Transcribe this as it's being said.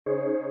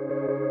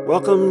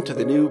Welcome to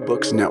the New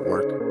Books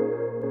Network.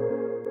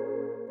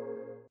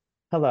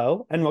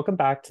 Hello, and welcome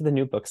back to the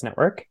New Books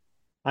Network.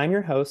 I'm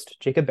your host,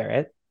 Jacob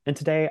Barrett, and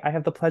today I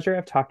have the pleasure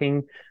of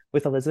talking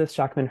with Elizabeth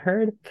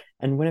Hurd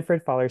and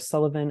Winnifred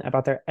Sullivan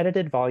about their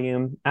edited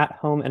volume, At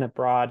Home and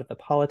Abroad, The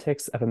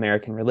Politics of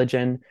American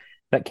Religion,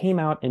 that came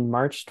out in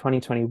March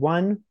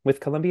 2021 with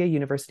Columbia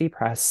University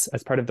Press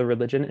as part of the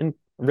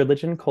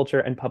Religion, Culture,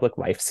 and Public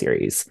Life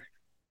series.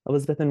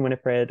 Elizabeth and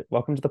Winnifred,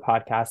 welcome to the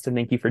podcast, and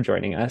thank you for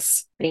joining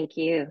us. Thank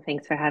you.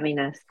 Thanks for having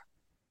us.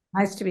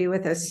 Nice to be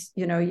with us.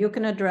 You know, you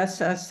can address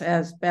us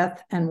as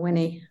Beth and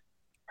Winnie.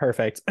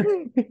 Perfect.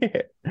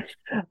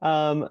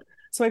 So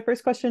my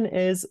first question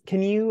is,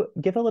 can you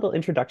give a little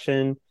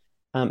introduction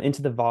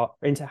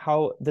into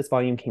how this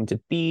volume came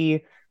to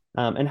be,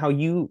 and how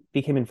you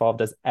became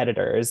involved as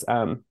editors?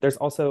 There's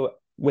also,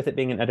 with it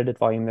being an edited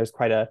volume, there's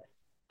quite a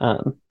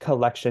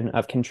collection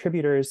of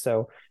contributors.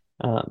 So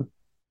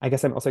I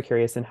guess I'm also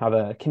curious in how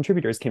the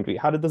contributors came to be.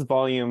 How did this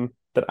volume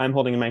that I'm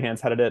holding in my hands,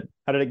 how did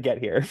it get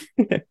here?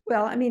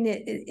 Well, I mean,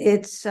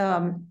 it's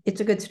a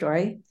good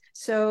story.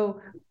 So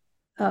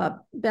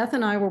Beth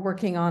and I were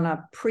working on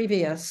a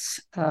previous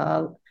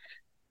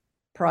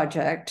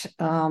project,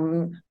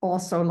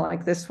 also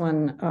like this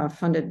one,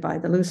 funded by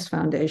the Luce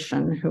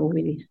Foundation, who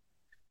we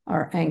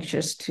are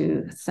anxious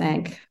to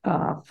thank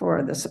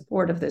for the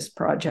support of this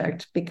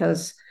project,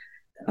 because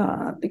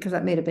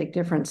that made a big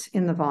difference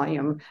in the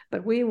volume.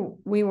 But we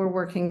were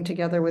working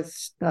together with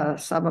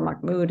Saba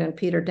Mahmood and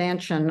Peter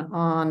Danchin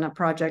on a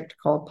project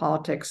called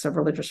Politics of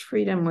Religious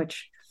Freedom,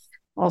 which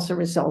also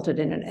resulted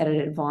in an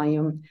edited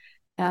volume.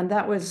 And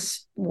that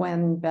was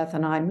when Beth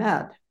and I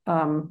met.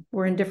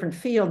 We're in different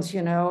fields,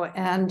 you know,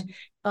 and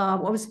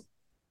one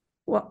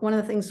of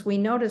the things we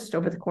noticed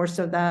over the course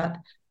of that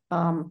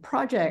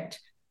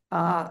project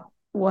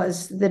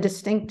was the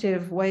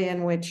distinctive way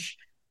in which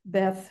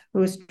Beth,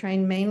 who is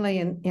trained mainly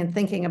in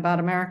thinking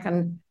about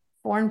American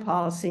foreign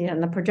policy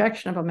and the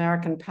projection of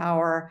American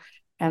power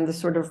and the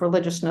sort of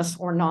religiousness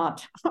or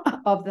not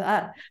of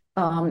that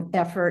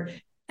effort,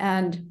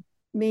 and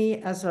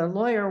me as a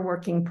lawyer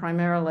working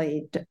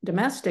primarily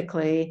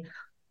domestically,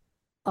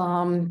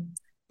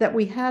 that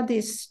we had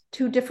these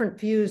two different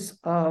views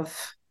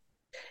of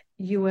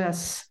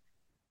U.S.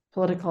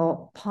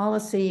 political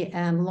policy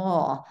and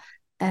law.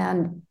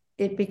 And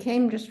it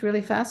became just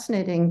really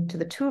fascinating to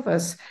the two of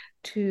us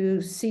to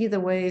see the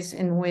ways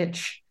in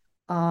which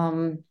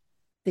the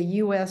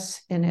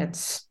U.S. in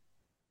its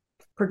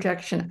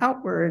projection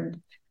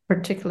outward,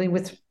 particularly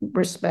with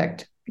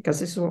respect, because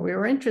this is what we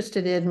were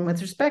interested in,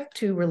 with respect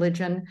to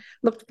religion,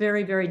 looked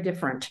very, very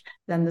different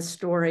than the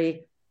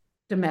story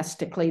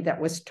domestically that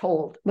was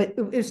told. It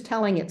was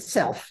telling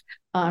itself.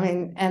 I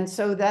mean, and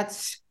so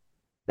that's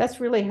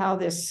really how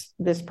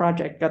this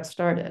project got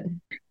started.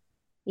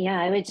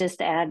 Yeah, I would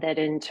just add that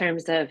in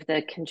terms of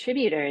the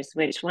contributors,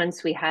 which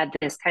once we had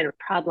this kind of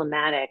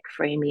problematic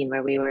framing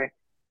where we were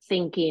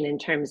thinking in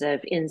terms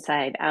of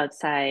inside,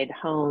 outside,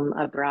 home,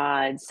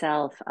 abroad,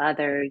 self,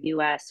 other,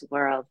 US,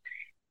 world,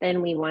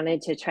 then we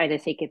wanted to try to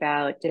think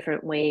about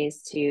different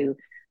ways to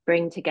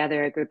bring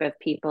together a group of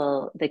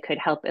people that could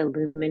help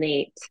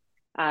illuminate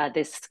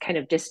this kind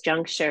of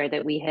disjuncture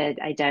that we had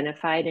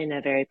identified in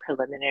a very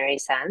preliminary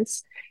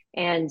sense.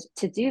 And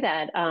to do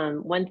that,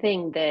 one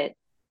thing that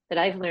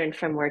I've learned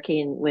from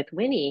working with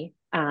Winnie,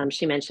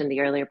 she mentioned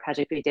the earlier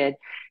project we did,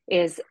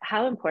 is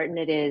how important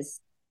it is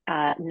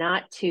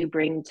not to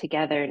bring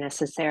together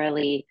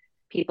necessarily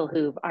people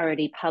who've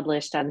already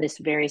published on this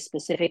very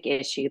specific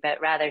issue,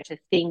 but rather to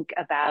think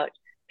about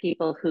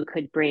people who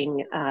could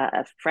bring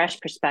a fresh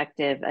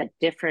perspective, a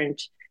different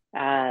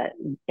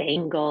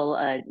angle,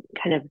 a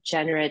kind of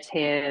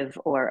generative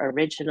or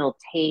original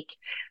take,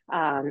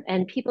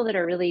 and people that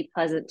are really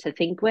pleasant to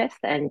think with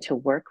and to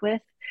work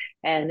with.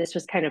 And this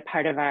was kind of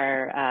part of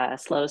our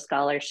slow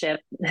scholarship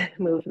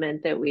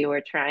movement that we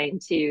were trying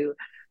to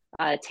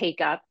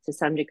take up to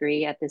some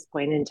degree at this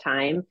point in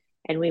time.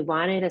 And we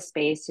wanted a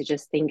space to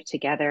just think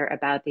together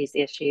about these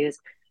issues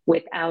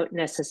without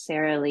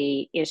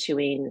necessarily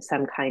issuing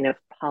some kind of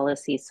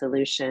policy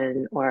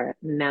solution or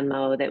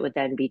memo that would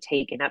then be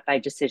taken up by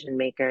decision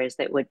makers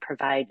that would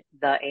provide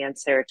the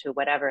answer to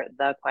whatever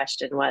the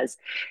question was.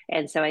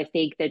 And so I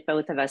think that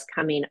both of us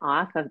coming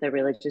off of the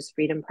Religious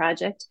Freedom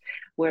Project,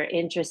 we're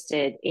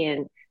interested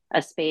in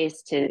a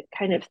space to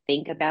kind of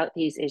think about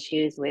these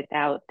issues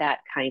without that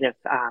kind of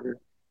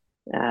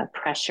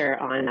pressure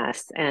on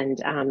us. And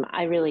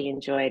I really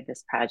enjoyed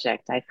this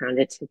project. I found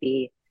it to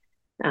be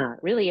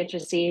really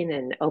interesting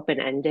and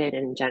open-ended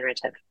and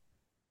generative.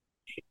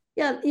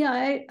 Yeah,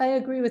 I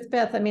agree with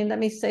Beth. I mean, let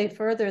me say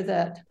further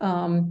that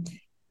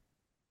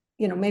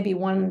maybe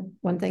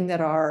one thing that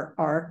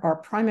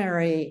our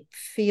primary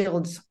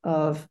fields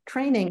of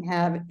training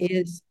have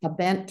is a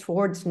bent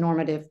towards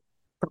normative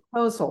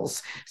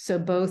proposals. So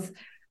both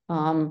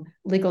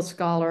legal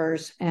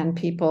scholars and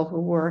people who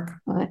work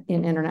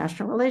in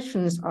international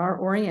relations are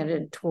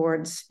oriented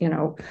towards,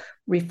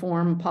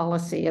 reform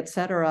policy, et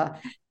cetera.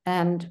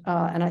 And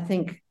I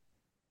think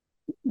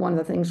one of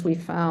the things we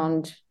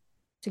found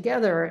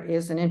together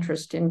is an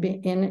interest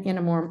in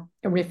a more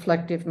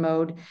reflective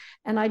mode.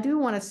 And I do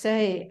want to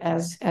say,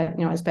 as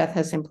Beth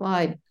has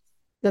implied,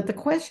 that the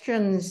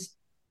questions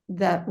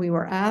that we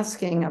were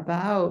asking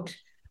about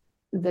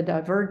the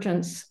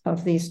divergence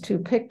of these two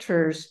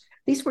pictures,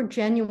 these were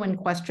genuine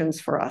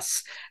questions for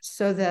us.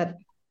 So that,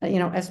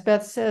 as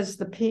Beth says,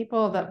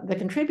 the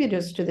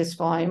contributors to this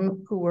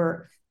volume, who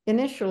were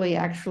initially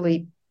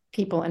actually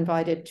people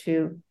invited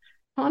to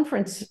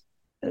conference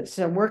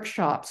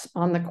workshops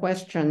on the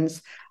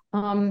questions,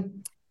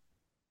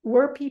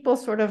 were people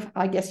sort of,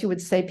 I guess you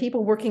would say,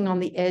 people working on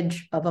the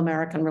edge of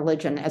American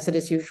religion as it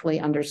is usually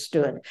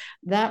understood.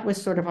 That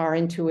was sort of our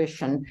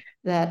intuition,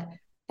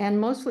 and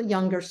mostly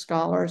younger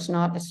scholars,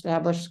 not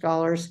established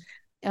scholars,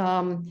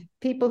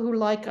 people who,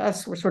 like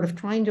us, were sort of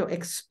trying to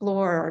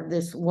explore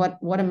this,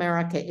 what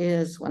America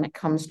is when it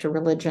comes to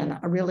religion,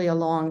 really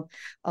along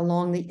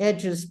the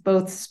edges,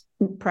 both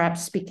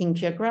perhaps speaking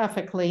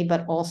geographically,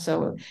 but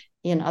also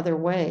in other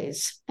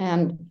ways.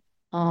 And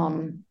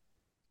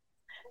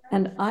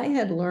I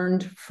had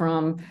learned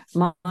from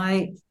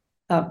my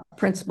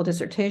principal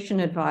dissertation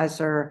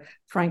advisor,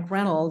 Frank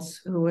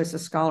Reynolds, who is a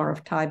scholar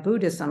of Thai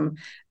Buddhism,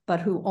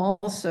 but who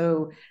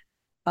also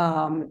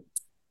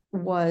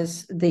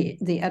was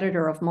the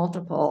editor of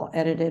multiple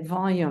edited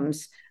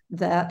volumes,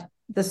 that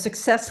the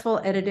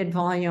successful edited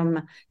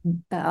volume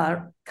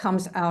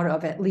comes out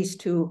of at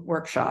least 2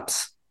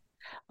 workshops.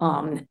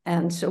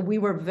 And so we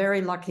were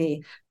very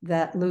lucky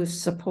that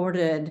Luce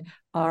supported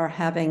our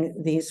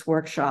having these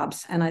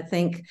workshops. And I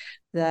think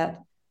that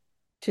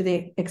to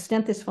the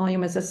extent this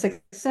volume is a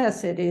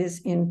success, it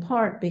is in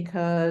part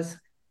because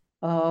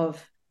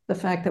of the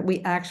fact that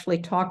we actually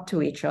talked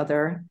to each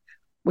other.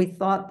 We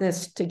thought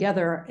this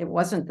together. It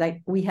wasn't that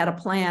we had a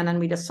plan and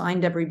we'd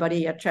assigned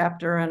everybody a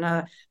chapter and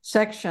a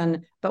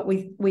section, but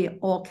we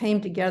all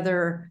came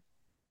together,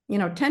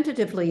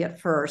 tentatively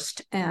at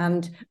first,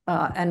 and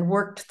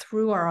worked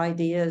through our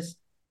ideas,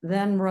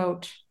 then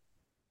wrote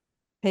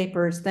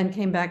papers, then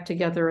came back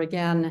together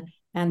again.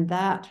 And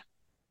that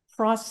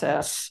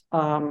process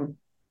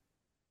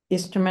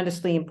is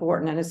tremendously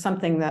important, and is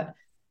something that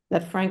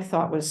Frank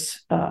thought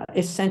was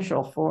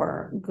essential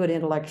for good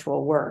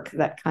intellectual work,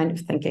 that kind of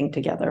thinking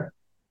together.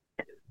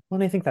 Well,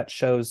 and I think that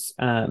shows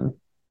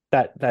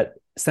that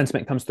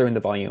sentiment comes through in the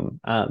volume.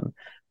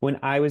 When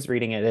I was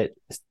reading it, it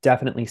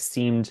definitely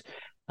seemed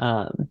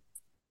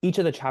each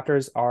of the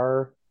chapters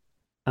are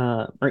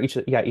each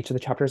of the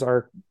chapters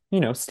are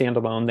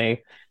standalone.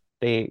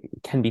 They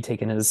can be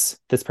taken as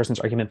this person's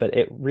argument, but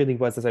it really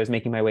was, as I was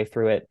making my way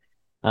through it,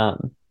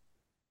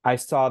 I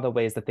saw the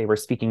ways that they were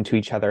speaking to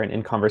each other and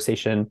in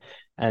conversation,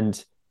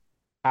 and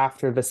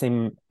after the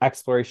same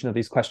exploration of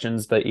these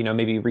questions, but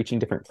maybe reaching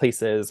different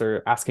places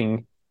or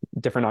asking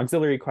different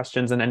auxiliary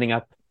questions and ending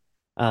up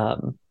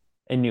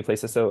in new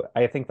places. So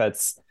I think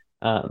that's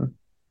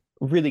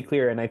really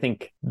clear, and I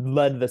think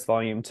led this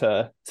volume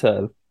to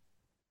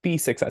be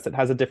success. It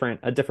has a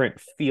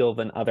different feel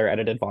than other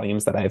edited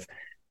volumes that I've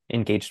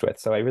engaged with.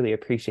 So I really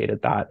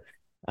appreciated that.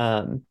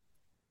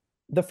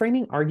 The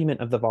framing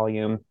argument of the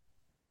volume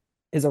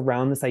is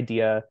around this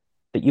idea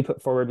that you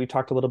put forward. We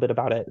talked a little bit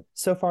about it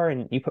so far,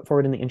 and you put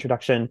forward in the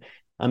introduction.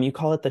 You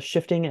call it the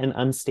shifting and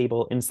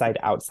unstable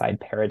inside-outside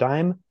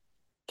paradigm.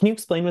 Can you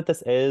explain what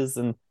this is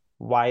and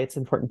why it's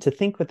important to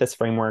think with this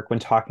framework when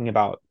talking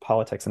about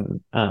politics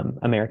and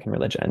American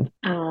religion?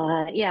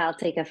 Yeah, I'll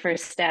take a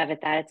first stab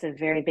at that. It's a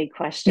very big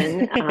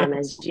question.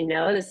 As you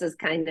know, this is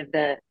kind of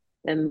the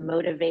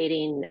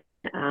motivating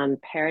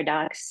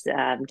paradox,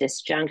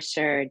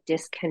 disjuncture,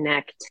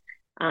 disconnect,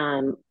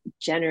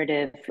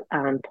 generative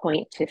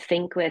point to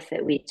think with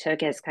that we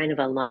took as kind of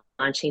a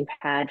launching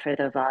pad for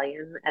the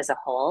volume as a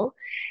whole.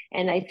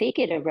 And I think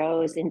it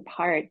arose in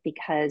part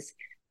because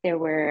there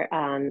were,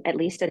 at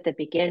least at the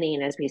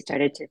beginning, as we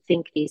started to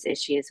think these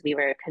issues, we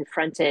were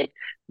confronted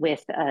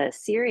with a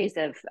series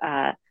of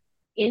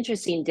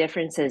interesting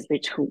differences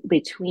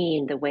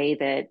between the way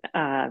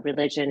that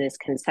religion is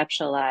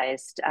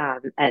conceptualized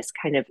as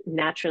kind of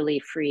naturally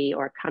free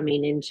or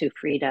coming into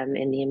freedom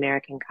in the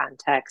American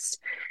context,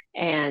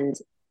 and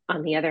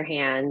on the other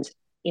hand,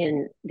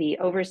 in the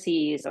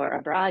overseas or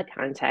abroad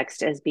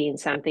context, as being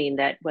something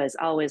that was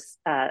always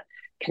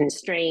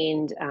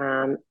constrained,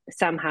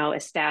 somehow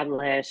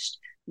established,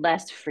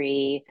 less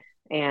free.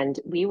 And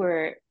we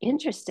were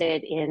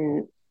interested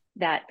in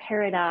that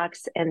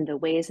paradox and the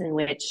ways in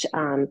which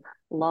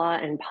law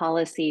and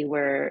policy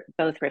were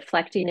both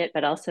reflecting it,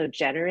 but also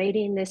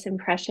generating this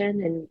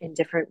impression in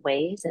different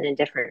ways and in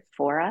different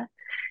fora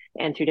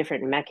and through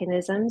different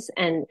mechanisms.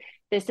 And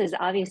this is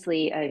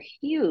obviously a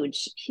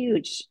huge,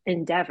 huge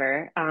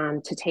endeavor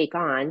to take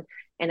on.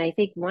 And I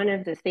think one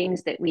of the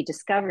things that we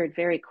discovered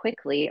very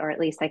quickly, or at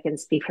least I can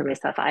speak for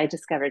myself, I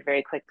discovered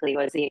very quickly,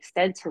 was the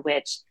extent to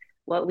which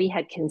what we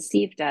had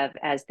conceived of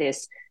as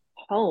this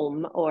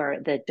home or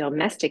the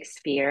domestic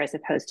sphere, as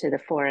opposed to the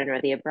foreign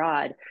or the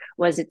abroad,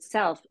 was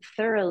itself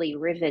thoroughly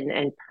riven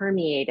and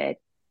permeated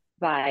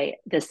by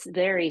this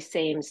very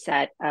same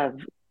set of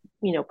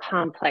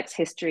complex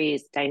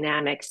histories,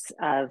 dynamics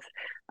of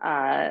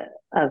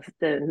of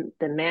the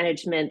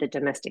management, the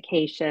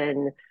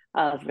domestication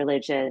of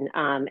religion.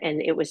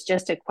 And it was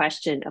just a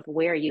question of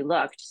where you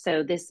looked.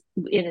 So this,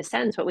 in a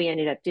sense, what we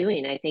ended up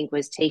doing, I think,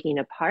 was taking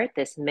apart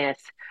this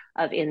myth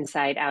of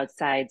inside,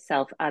 outside,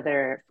 self,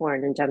 other,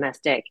 foreign, and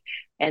domestic,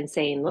 and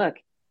saying, look,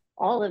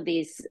 all of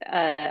these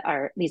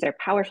are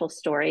powerful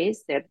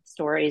stories. They're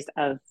stories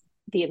of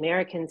the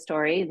American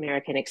story,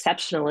 American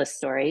exceptionalist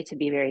story, to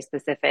be very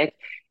specific.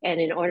 And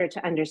in order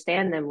to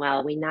understand them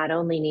well, we not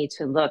only need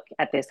to look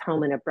at this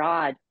home and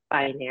abroad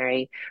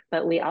binary,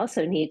 but we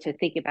also need to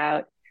think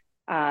about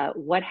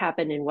what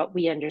happened in what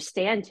we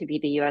understand to be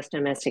the US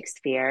domestic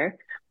sphere,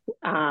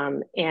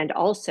 and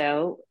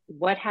also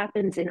what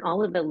happens in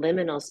all of the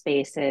liminal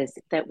spaces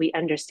that we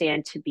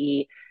understand to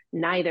be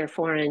neither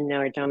foreign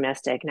nor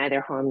domestic, neither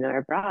home nor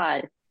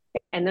abroad.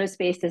 And those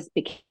spaces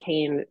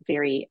became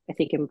very, I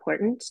think,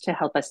 important to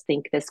help us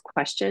think this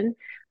question.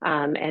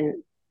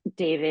 And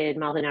David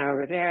Maldonado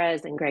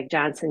Rivera's and Greg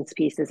Johnson's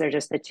pieces are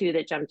just the two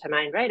that jump to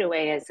mind right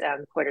away as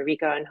Puerto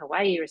Rico and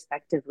Hawaii,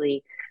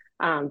 respectively.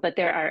 But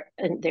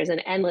there's an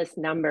endless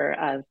number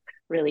of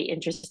really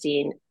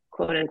interesting,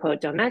 quote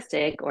unquote,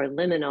 domestic or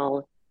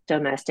liminal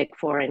domestic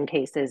foreign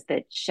cases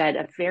that shed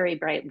a very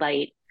bright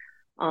light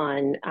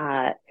on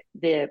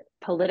the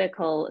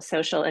political,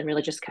 social, and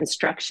religious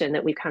construction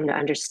that we've come to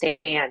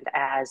understand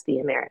as the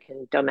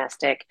American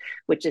domestic,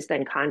 which is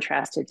then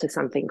contrasted to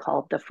something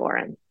called the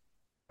foreign.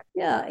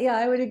 Yeah,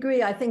 I would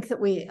agree. I think that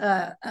we,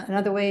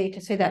 another way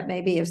to say that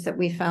maybe is that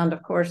we found,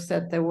 of course,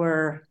 that there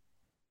were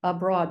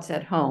abroads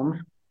at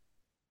home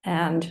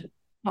and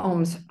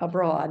homes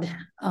abroad.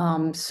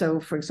 So,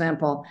 for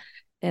example,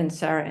 in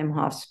Sarah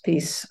Imhoff's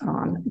piece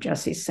on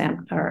Jesse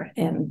Sampler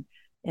in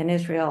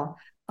Israel,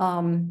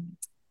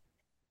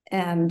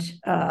 and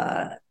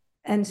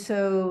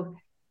so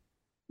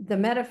the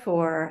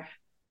metaphor,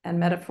 and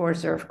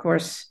metaphors are, of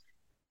course,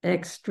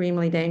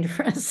 extremely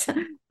dangerous,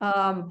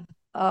 of,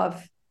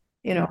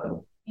 you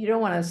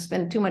don't want to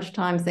spend too much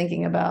time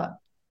thinking about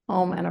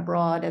home and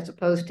abroad as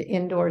opposed to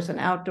indoors and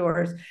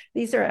outdoors.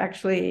 These are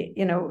actually,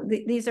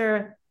 these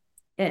are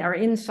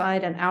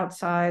inside and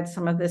outside.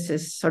 Some of this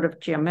is sort of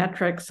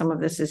geometric, some of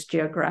this is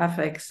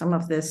geographic, some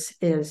of this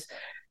is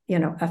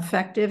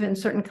effective in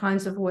certain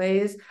kinds of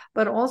ways,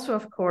 but also,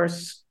 of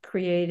course,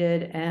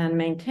 created and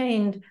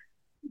maintained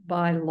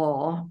by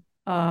law.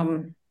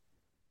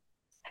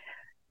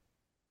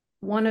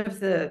 One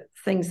of the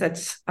things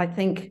that's, I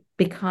think,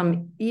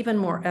 become even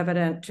more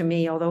evident to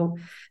me, although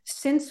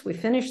since we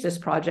finished this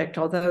project,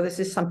 although this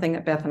is something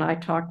that Beth and I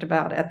talked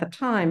about at the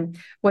time,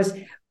 was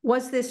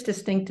this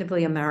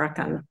distinctively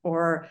American,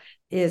 or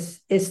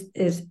is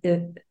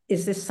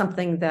this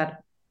something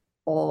that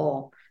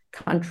all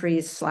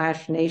countries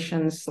 /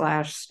 nations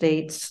 /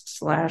 states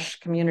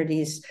 /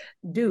 communities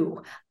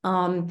do?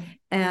 And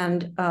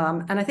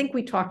I think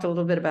we talked a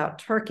little bit about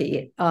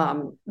Turkey,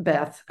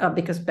 Beth,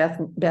 because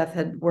Beth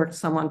had worked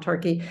some on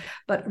Turkey.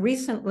 But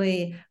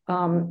recently,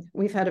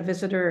 we've had a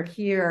visitor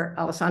here,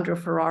 Alessandro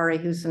Ferrari,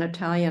 who's an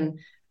Italian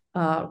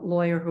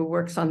lawyer who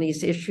works on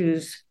these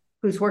issues,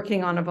 who's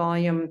working on a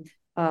volume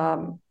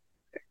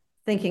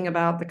thinking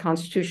about the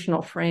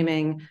constitutional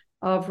framing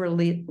of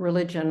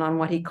religion on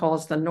what he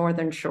calls the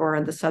northern shore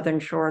and the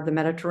southern shore of the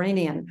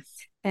Mediterranean.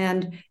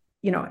 And,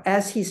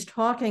 as he's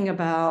talking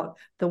about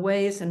the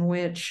ways in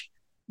which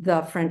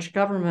the French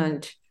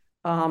government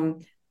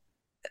handled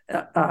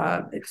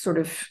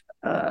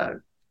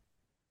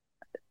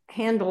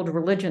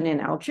religion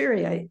in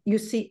Algeria, you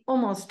see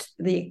almost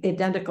the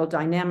identical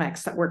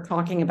dynamics that we're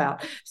talking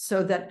about,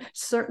 so that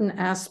certain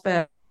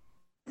aspects,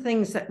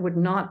 things that would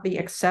not be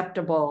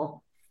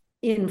acceptable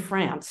in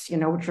France,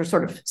 which are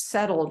sort of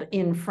settled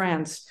in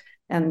France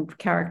and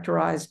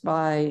characterized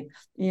by,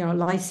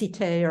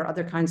 laïcité or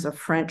other kinds of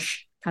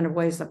French kind of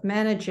ways of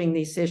managing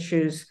these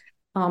issues,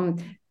 are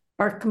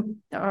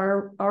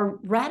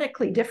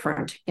radically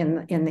different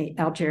in the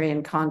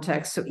Algerian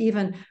context. So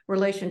even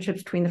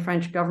relationships between the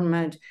French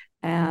government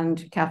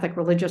and Catholic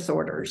religious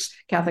orders.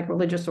 Catholic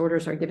religious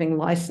orders are giving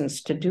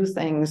license to do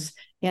things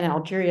in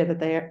Algeria that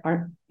they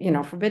aren't,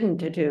 forbidden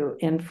to do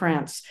in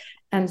France.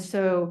 And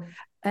so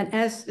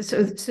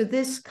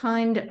this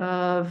kind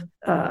of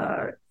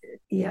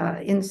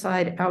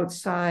inside,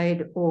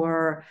 outside,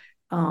 or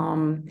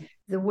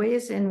the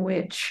ways in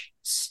which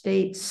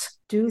states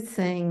do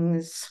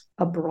things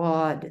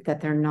abroad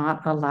that they're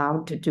not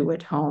allowed to do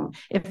at home.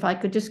 If I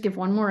could just give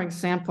one more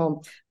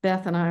example,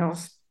 Beth and I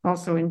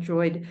also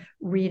enjoyed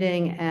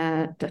reading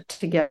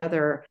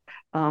together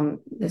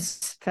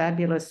this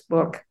fabulous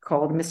book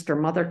called Mr.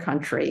 Mother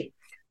Country,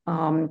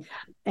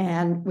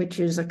 and which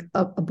is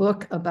a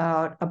book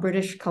about a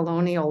British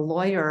colonial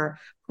lawyer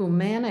who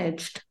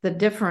managed the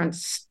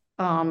difference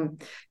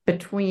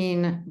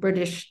between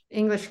British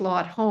English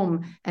law at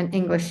home and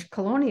English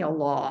colonial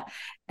law.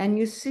 And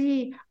you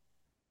see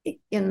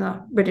in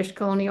the British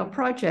colonial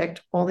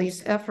project all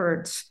these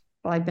efforts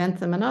by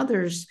Bentham and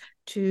others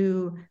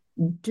to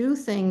do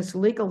things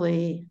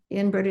legally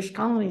in British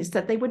colonies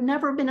that they would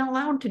never have been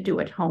allowed to do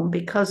at home,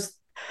 because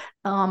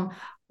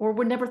or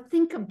would never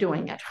think of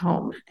doing at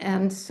home.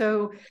 And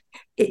so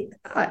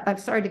I'm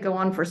sorry to go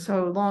on for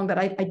so long, but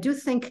I do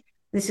think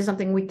this is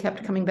something we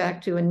kept coming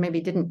back to and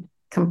maybe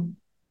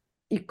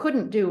you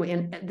couldn't do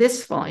in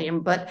this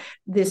volume, but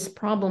this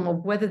problem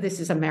of whether this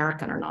is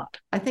American or not.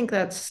 I think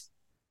that's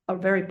a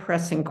very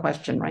pressing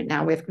question right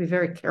now. We have to be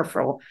very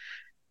careful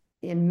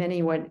in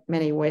many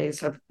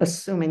ways of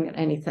assuming that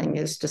anything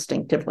is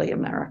distinctively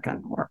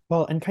American.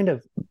 Well, and kind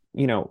of,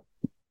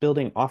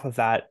 building off of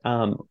that,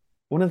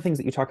 one of the things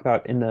that you talk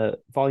about in the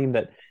volume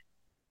that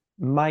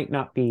might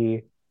not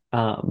be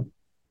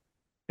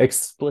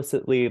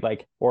explicitly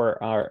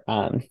or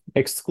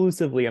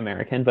exclusively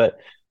American, but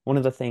one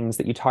of the things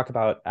that you talk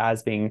about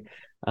as being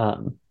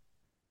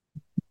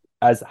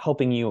as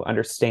helping you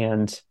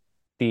understand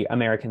the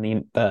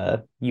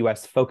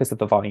U.S. focus of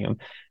the volume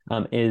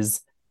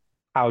is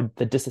how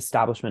the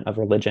disestablishment of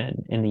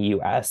religion in the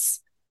U.S.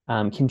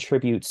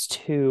 Contributes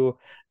to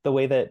the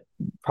way that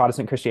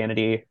Protestant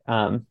Christianity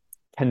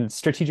can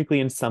strategically,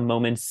 in some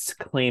moments,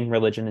 claim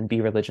religion and be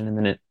religion, and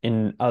then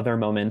in other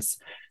moments,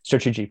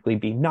 strategically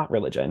be not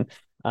religion.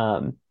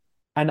 And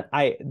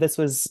this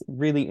was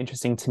really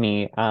interesting to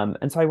me.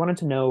 And so I wanted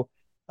to know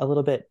a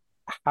little bit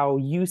how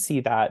you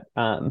see that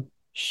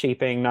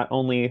shaping not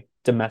only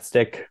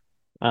domestic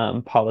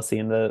policy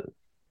and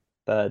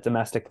the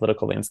domestic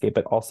political landscape,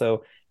 but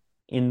also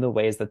in the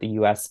ways that the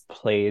U.S.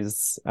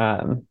 plays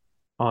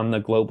on the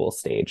global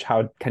stage,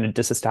 how kind of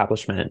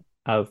disestablishment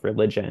of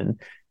religion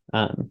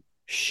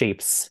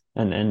shapes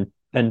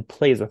and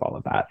plays with all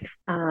of that.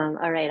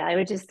 All right. I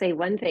would just say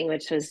one thing,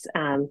 which was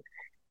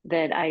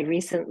that I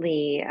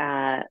recently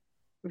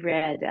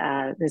read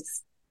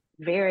this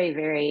very,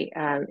 very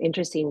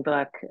interesting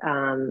book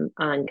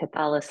on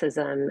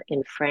Catholicism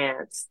in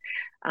France.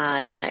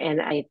 And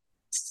I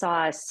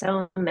saw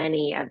so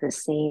many of the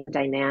same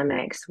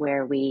dynamics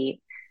where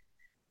we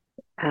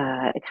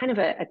kind of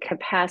a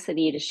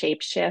capacity to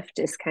shape shift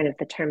is kind of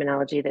the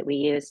terminology that we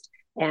used,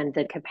 and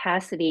the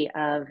capacity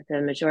of the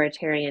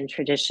majoritarian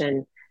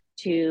tradition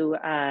to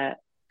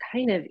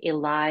kind of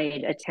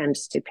elide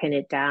attempts to pin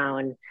it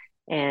down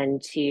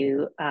and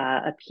to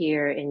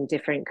appear in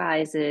different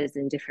guises,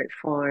 in different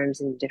forms,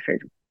 in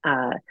different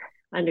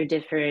under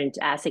different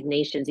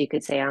assignations, you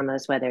could say,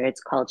 almost, whether it's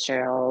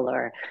cultural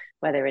or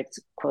whether it's,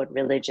 quote,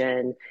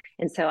 religion.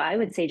 And so I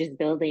would say, just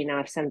building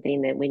off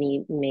something that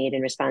Winnie made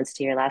in response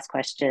to your last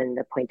question,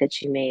 the point that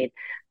you made,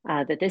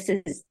 that this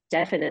is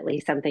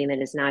definitely something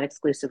that is not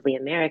exclusively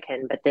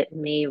American, but that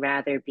may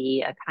rather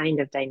be a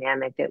kind of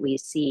dynamic that we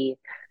see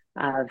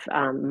of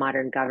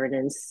modern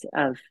governance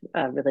of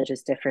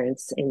religious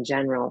difference in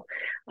general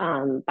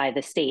by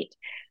the state.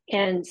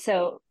 And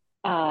so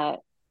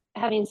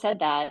having said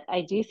that,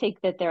 I do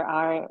think that there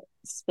are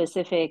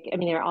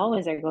there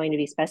always are going to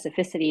be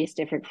specificities,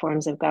 different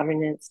forms of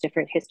governance,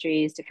 different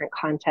histories, different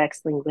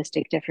contexts,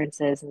 linguistic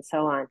differences, and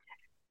so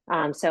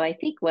on. So I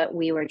think what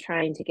we were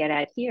trying to get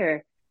at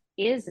here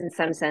is, in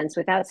some sense,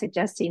 without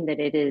suggesting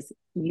that it is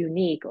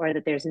unique or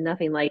that there's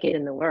nothing like it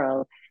in the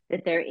world,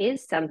 that there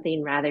is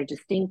something rather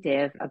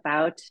distinctive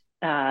about,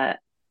 I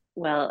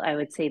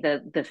would say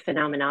the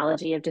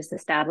phenomenology of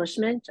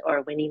disestablishment,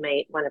 or Winnie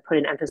might want to put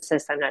an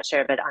emphasis, I'm not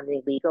sure, but on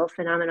the legal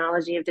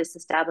phenomenology of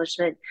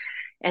disestablishment.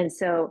 And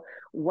so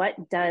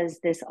what does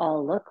this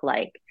all look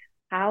like?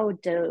 How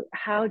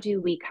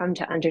do we come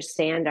to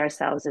understand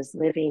ourselves as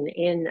living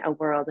in a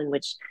world in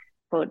which,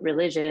 quote,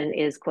 religion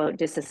is, quote,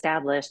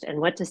 disestablished? And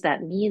what does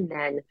that mean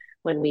then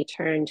when we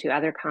turn to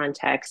other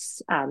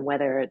contexts,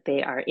 whether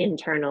they are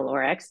internal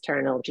or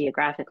external,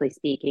 geographically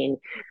speaking,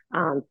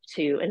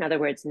 to, in other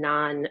words,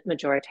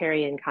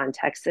 non-majoritarian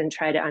contexts, and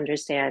try to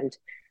understand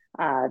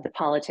the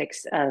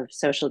politics of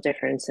social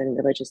difference and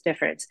religious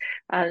difference.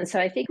 So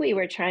I think we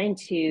were trying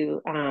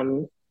to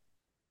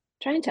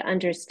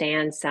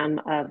understand some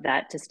of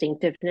that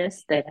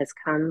distinctiveness that has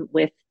come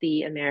with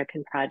the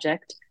American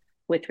project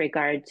with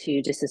regard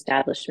to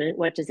disestablishment.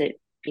 What does it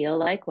feel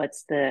like?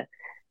 What's the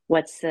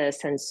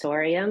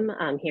sensorium?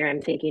 Here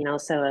I'm thinking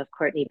also of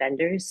Courtney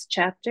Bender's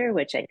chapter,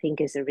 which I think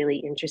is a really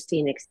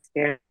interesting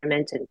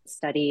experiment and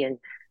study in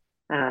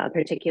a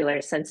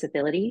particular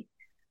sensibility,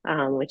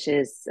 which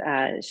is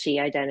she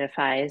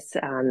identifies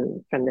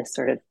from this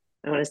sort of,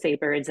 I want to say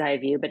bird's eye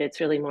view, but it's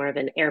really more of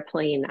an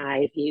airplane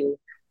eye view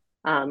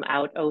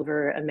out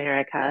over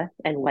America,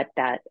 and what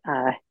that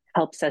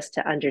helps us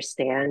to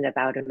understand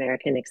about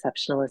American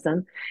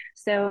exceptionalism.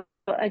 So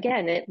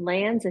again, it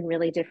lands in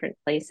really different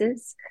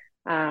places,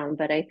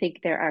 but I think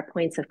there are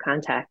points of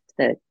contact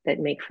that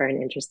make for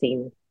an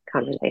interesting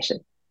conversation.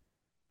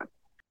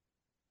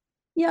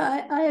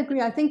 Yeah, I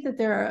agree. I think that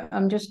there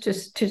are,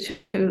 just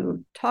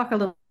to talk a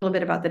little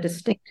bit about the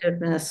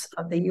distinctiveness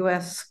of the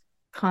U.S.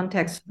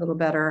 context a little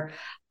better.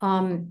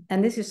 And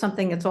this is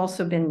something that's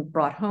also been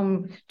brought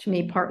home to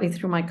me partly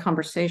through my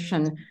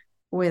conversation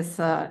with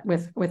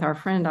our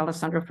friend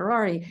Alessandro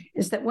Ferrari,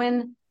 is that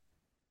when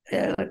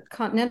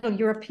continental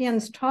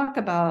Europeans talk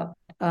about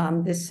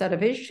this set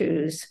of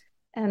issues,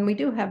 and we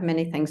do have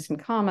many things in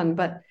common,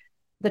 but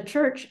the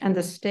church and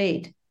the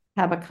state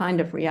have a kind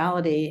of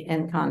reality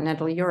in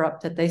continental Europe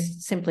that they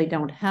simply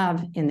don't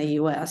have in the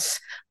US.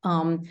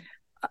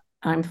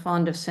 I'm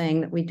fond of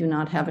saying that we do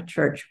not have a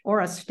church or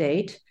a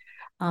state.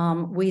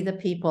 We, the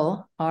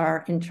people,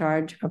 are in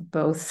charge of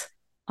both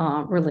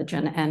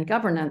religion and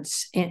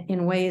governance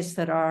in ways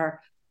that are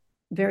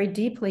very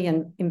deeply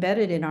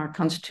embedded in our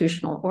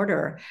constitutional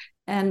order.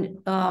 And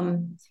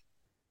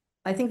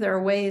I think there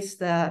are ways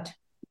that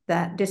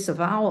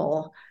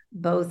disavowal,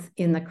 both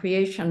in the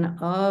creation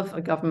of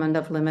a government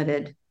of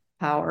limited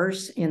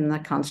powers in the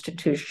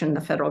Constitution,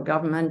 the federal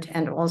government,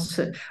 and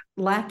also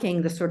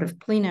lacking the sort of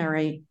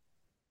plenary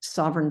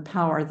sovereign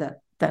power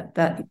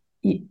that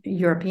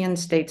European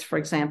states, for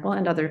example,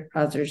 and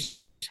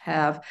others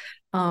have,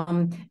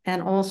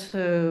 and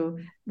also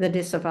the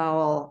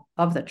disavowal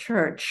of the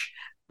church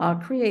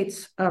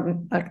creates a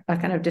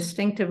kind of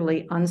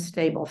distinctively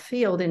unstable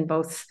field in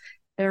both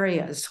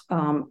areas.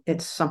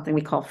 It's something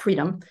we call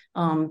freedom,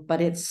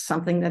 but it's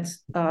something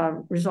that's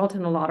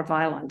resulted in a lot of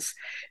violence.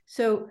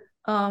 So,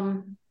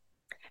 and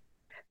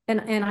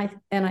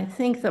I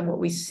think that what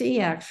we see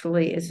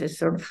actually is this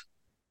sort of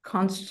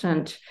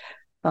constant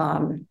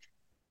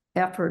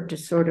effort to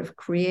sort of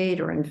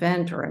create or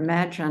invent or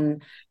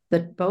imagine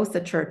that both the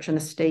church and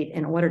the state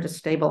in order to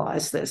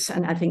stabilize this.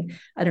 And I think,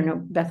 I don't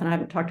know, Beth and I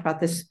haven't talked about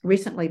this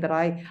recently, but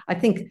I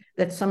think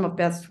that some of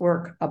Beth's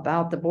work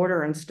about the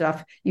border and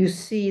stuff, you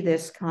see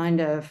this kind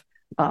of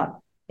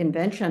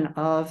invention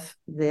of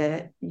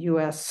the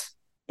US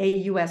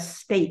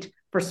state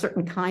for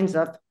certain kinds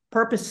of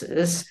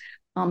purposes,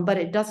 but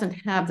it doesn't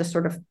have the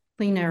sort of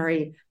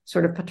plenary,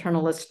 sort of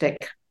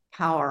paternalistic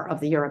power of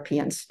the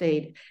European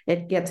state.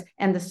 It gets,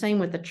 and the same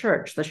with the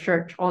church. The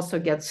church also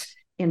gets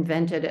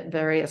invented at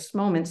various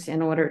moments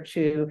in order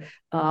to,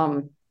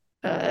 and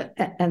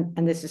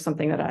this is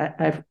something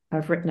that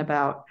I've written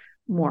about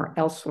more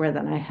elsewhere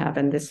than I have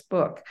in this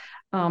book.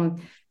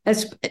 But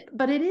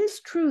it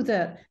is true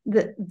that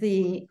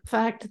the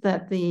fact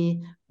that the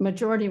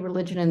majority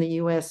religion in the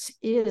U.S.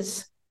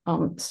 is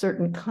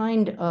certain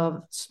kind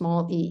of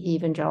small e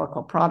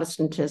evangelical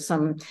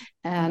Protestantism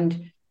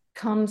and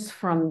comes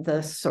from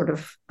the sort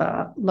of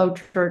low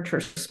church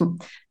or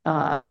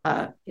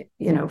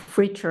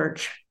free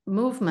church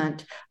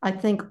movement, I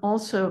think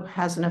also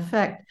has an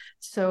effect.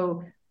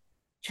 So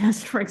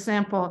just for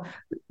example,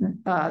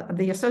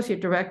 the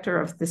associate director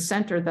of the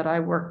center that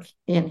I work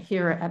in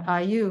here at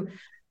IU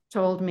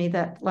told me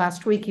that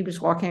last week he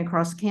was walking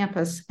across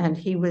campus and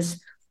he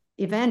was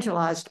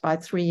evangelized by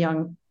 3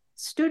 young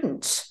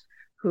students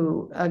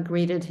who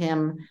greeted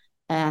him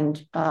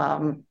and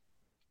and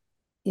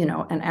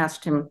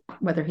asked him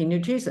whether he knew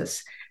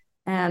Jesus.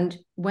 And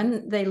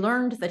when they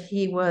learned that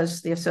he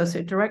was the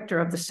associate director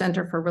of the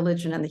Center for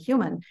Religion and the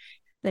Human,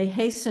 they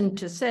hastened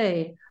to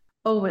say,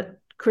 oh, but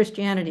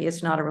Christianity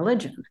is not a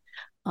religion.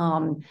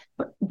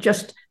 But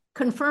just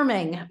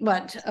confirming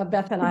what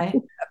Beth and I,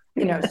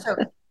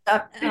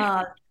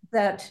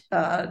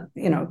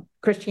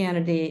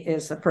 Christianity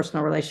is a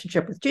personal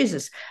relationship with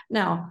Jesus.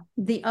 Now,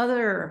 the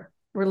other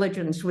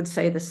religions would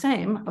say the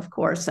same, of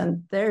course,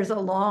 and there's a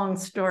long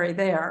story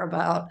there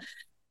about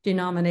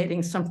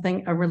denominating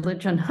something a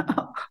religion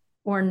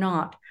or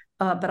not.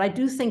 But I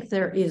do think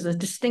there is a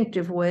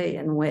distinctive way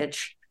in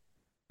which,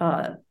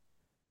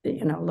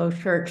 low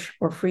church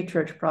or free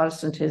church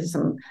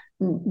Protestantism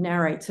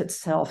narrates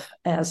itself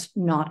as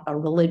not a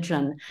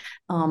religion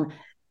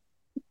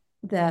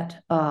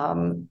that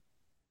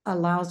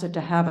allows it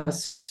to have a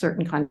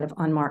certain kind of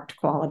unmarked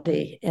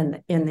quality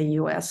in the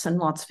U.S. And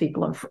lots of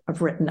people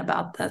have written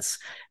about this.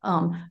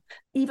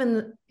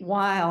 Even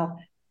while,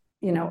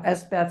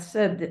 as Beth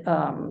said,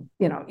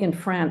 in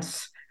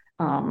France,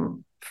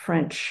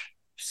 French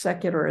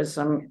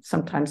secularism,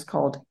 sometimes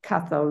called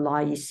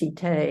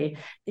Catho-laïcité,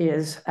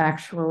 is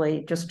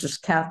actually just as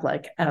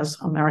Catholic as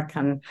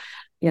American,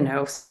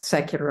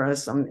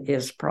 secularism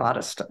is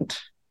Protestant,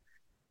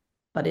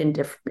 but in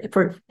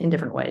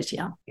different ways,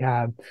 yeah.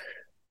 Yeah.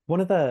 One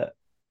of the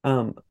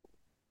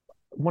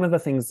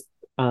things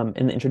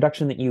in the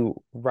introduction that you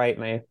write,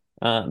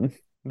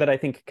 that I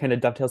think kind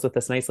of dovetails with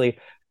this nicely,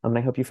 and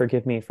I hope you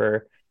forgive me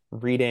for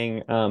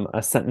reading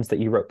a sentence that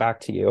you wrote back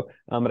to you,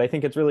 but I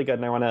think it's really good,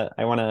 and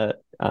I want to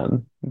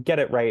get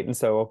it right, and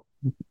so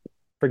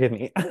forgive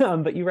me.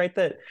 But you write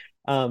that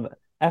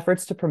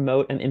efforts to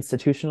promote and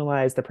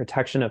institutionalize the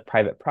protection of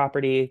private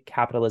property,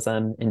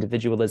 capitalism,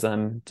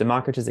 individualism,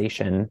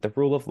 democratization, the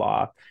rule of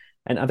law,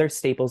 and other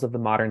staples of the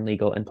modern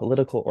legal and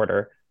political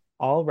order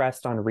all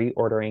rest on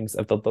reorderings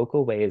of the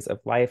local ways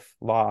of life,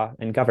 law,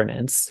 and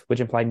governance,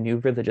 which imply new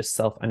religious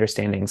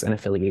self-understandings and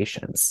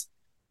affiliations.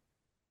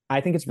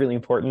 I think it's really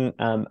important.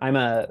 I'm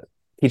a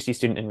PhD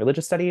student in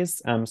religious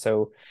studies,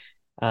 so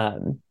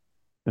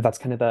that's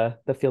kind of the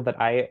field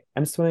that I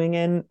am swimming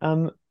in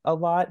a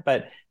lot,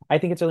 but I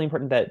think it's really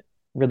important that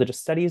religious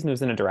studies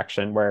moves in a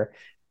direction where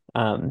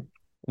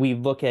we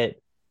look at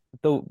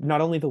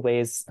not only the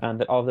ways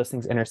that all of those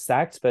things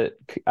intersect, but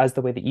as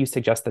the way that you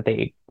suggest that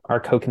they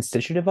are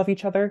co-constitutive of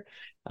each other.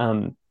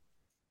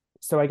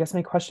 So I guess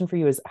my question for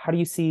you is, how do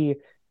you see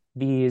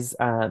these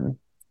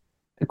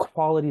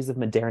qualities of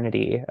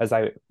modernity, as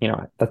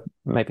that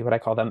might be what I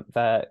call them,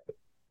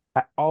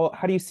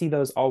 how do you see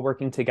those all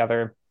working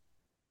together?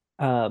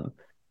 And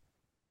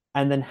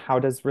then how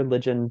does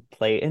religion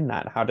play in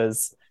that? How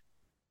does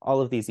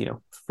all of these,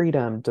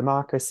 freedom,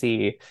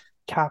 democracy,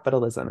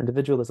 capitalism,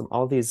 individualism,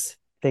 all these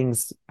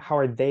things, how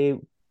are they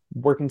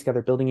working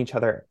together, building each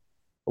other?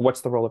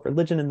 What's the role of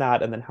religion in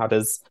that? And then how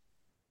does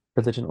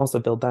religion also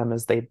build them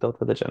as they build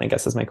religion, I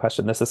guess, is my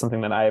question. This is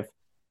something that I've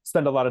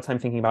spent a lot of time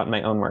thinking about in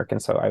my own work.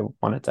 And so I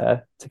wanted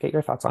to get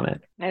your thoughts on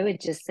it. I would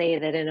just say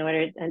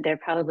that there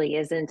probably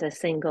isn't a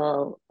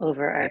single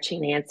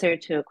overarching answer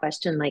to a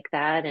question like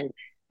that. And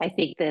I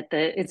think that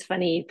it's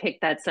funny you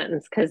picked that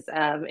sentence because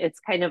it's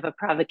kind of a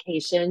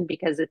provocation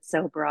because it's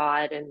so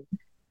broad and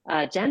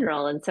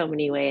general in so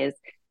many ways.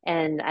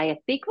 And I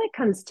think what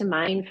comes to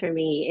mind for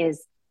me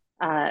is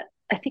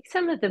I think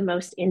some of the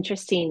most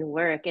interesting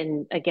work,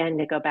 and again,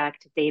 to go back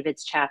to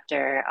David's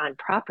chapter on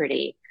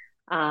property,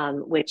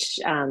 which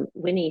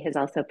Winnie has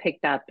also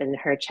picked up in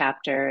her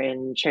chapter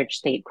in Church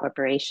State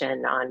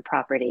Corporation on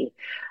property.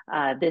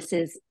 This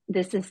is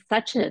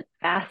such a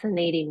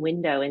fascinating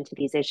window into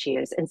these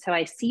issues. And so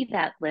I see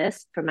that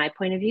list from my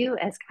point of view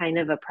as kind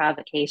of a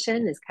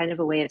provocation, as kind of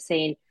a way of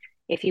saying,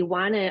 if you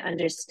want to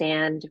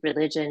understand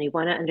religion, you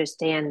want to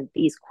understand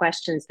these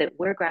questions that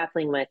we're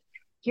grappling with,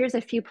 here's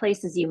a few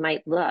places you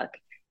might look,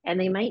 and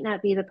they might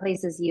not be the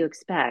places you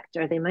expect,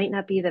 or they might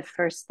not be the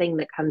first thing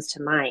that comes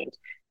to mind.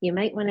 You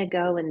might want to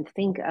go and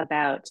think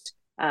about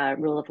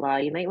rule of law.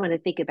 You might want to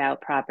think about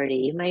property.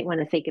 You might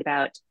want to think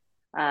about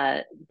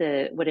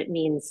what it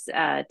means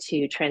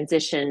to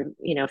transition,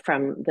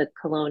 from the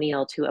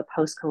colonial to a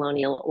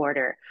post-colonial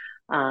order.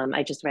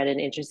 I just read an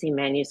interesting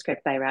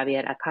manuscript by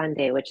Rabiat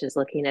Akande, which is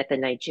looking at the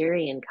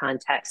Nigerian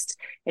context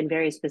and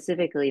very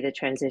specifically the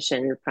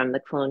transition from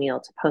the colonial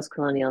to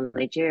post-colonial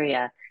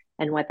Nigeria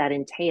and what that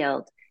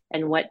entailed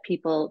and what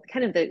people,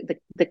 kind of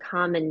the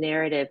common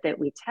narrative that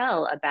we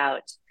tell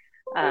about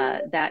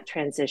that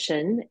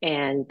transition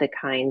and the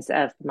kinds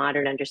of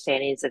modern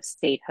understandings of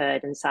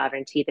statehood and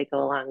sovereignty that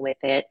go along with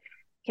it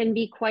can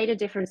be quite a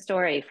different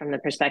story from the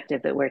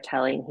perspective that we're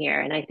telling here.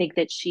 And I think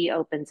that she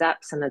opens up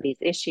some of these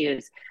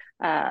issues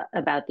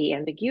about the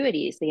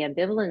ambiguities, the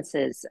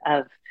ambivalences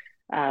of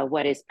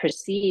what is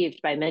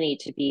perceived by many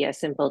to be a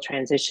simple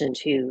transition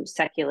to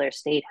secular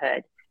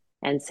statehood,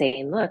 and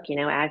saying, look,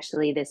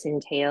 actually this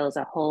entails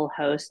a whole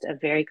host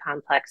of very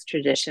complex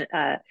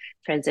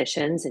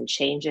transitions and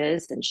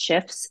changes and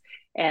shifts.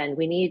 And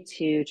we need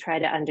to try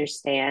to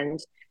understand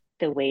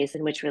the ways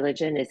in which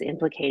religion is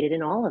implicated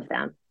in all of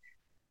them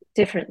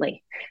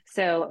differently.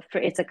 So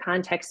it's a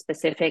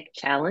context-specific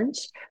challenge,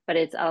 but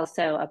it's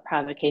also a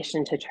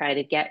provocation to try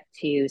to get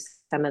to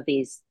some of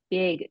these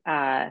big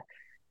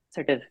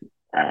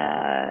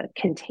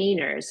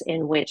containers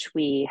in which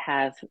we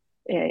have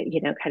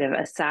kind of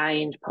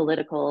assigned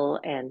political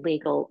and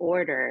legal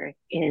order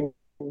in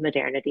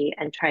modernity,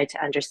 and try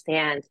to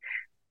understand,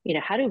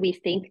 how do we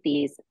think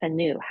these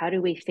anew? How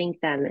do we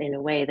think them in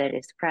a way that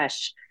is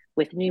fresh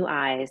with new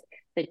eyes,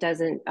 that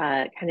doesn't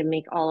kind of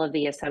make all of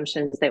the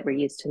assumptions that we're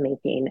used to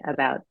making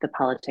about the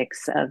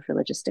politics of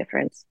religious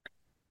difference?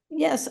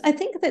 Yes, I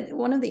think that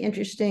one of the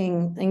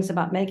interesting things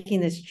about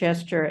making this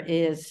gesture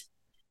is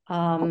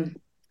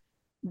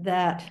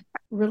that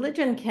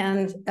religion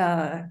can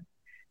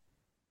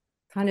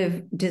kind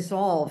of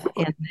dissolve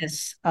in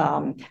this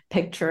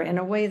picture in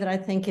a way that I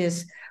think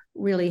is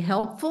really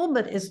helpful,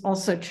 but is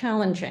also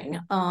challenging.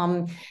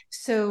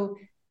 So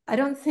I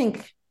don't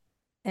think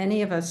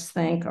any of us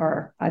think,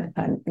 or I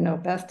know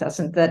Beth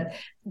doesn't, that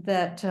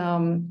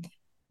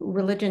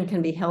religion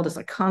can be held as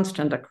a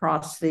constant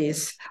across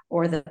these,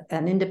 or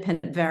an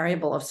independent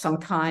variable of some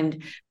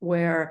kind,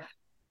 where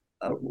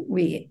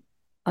we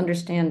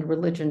understand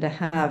religion to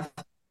have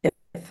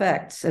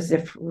effects as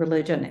if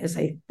religion is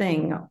a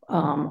thing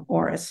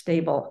or a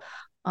stable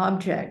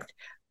object.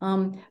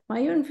 My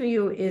own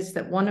view is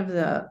that one of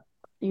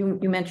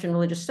you mentioned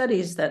religious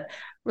studies, that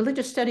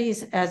religious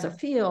studies as a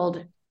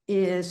field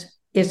is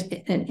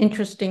an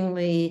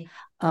interestingly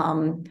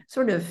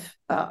sort of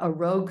a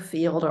rogue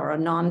field or a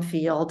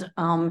non-field.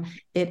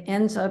 It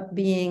ends up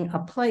being a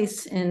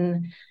place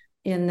in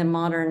the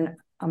modern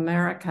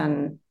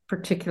American,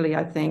 particularly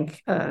I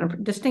think, a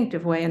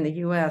distinctive way in the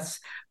US,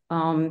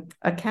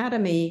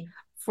 academy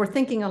for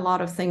thinking a lot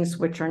of things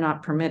which are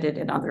not permitted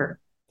in other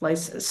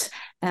places.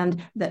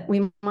 And that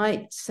we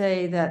might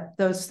say that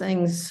those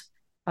things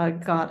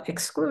got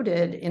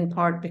excluded in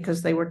part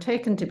because they were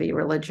taken to be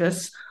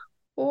religious,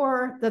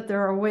 or that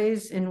there are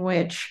ways in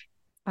which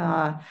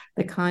the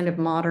kind of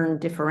modern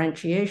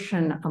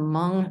differentiation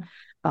among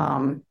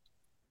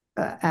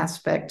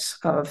aspects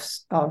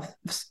of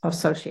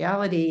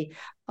sociality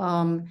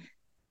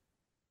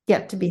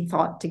get to be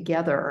thought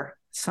together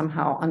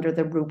somehow under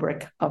the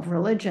rubric of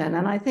religion.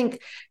 And I think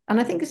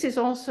this is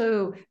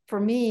also, for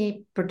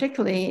me,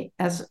 particularly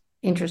as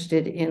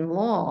interested in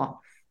law,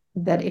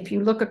 that if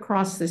you look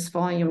across this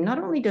volume, not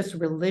only does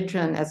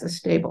religion as a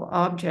stable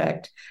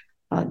object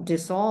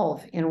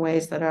dissolve in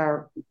ways that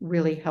are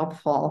really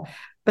helpful,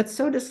 but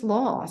so does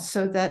law.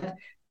 So that,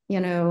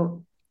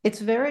 it's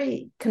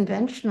very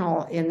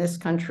conventional in this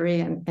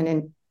country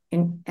and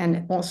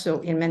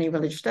also in many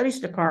religious studies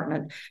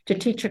department to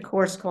teach a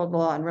course called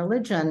Law and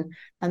Religion,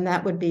 and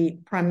that would be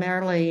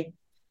primarily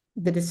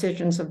the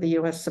decisions of the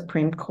U.S.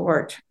 Supreme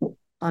Court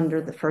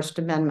under the First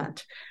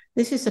Amendment.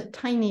 This is a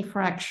tiny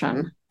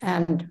fraction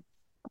and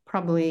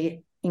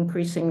probably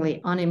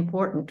increasingly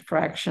unimportant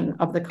fraction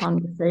of the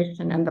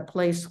conversation and the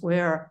place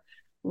where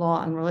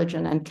law and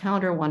religion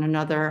encounter one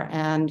another.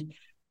 And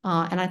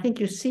I think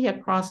you see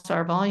across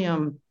our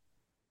volume,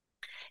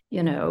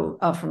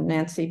 from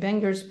Nancy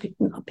Benger's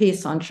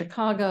piece on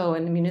Chicago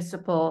and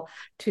municipal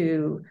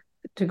to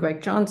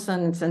Greg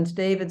Johnson, since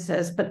David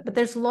says, but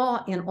there's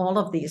law in all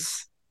of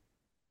these,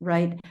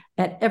 right?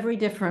 At every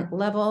different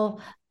level,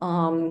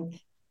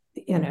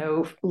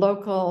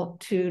 local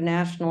to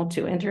national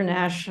to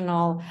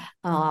international,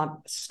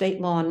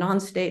 state law,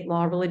 non-state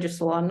law, religious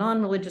law,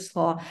 non-religious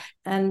law.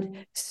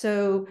 And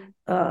so,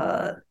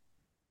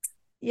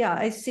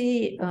 I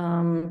see,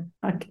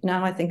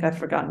 now I think I've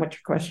forgotten what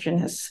your question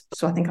is,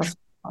 so I think I'll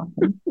stop.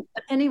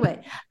 But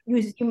anyway,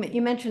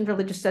 you mentioned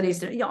religious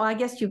studies. I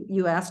guess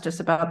you asked us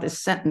about this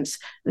sentence,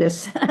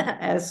 this,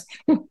 as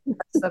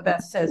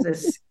Beth says,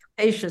 this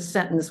capacious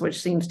sentence, which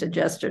seems to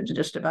gesture to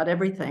just about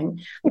everything.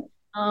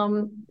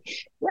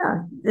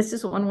 This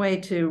is one way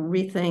to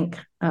rethink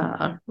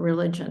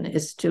religion,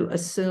 is to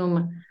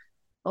assume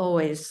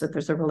always that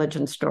there's a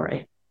religion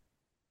story.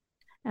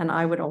 And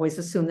I would always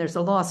assume there's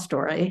a law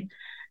story,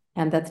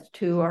 and that the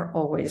two are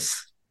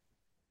always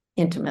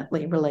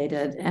intimately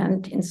related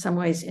and in some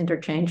ways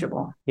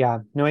interchangeable. Yeah,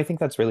 no, I think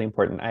that's really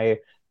important. I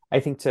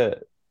think to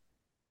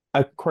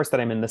a course that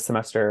I'm in this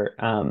semester,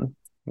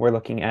 we're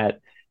looking at,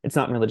 it's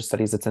not in religious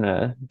studies, it's in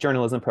a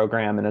journalism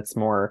program, and it's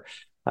more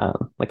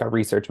like a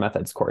research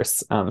methods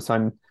course. So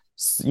I'm,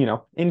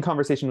 in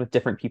conversation with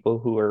different people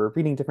who are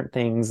reading different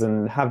things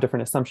and have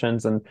different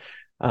assumptions. And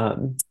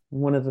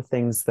one of the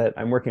things that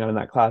I'm working on in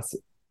that class,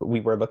 we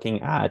were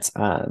looking at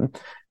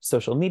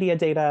social media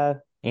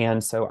data.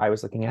 And so I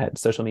was looking at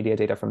social media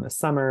data from the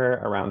summer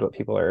around what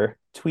people are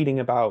tweeting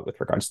about with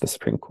regards to the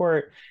Supreme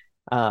Court.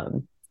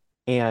 And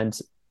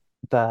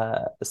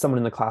someone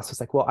in the class was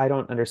like, well, I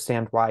don't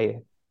understand why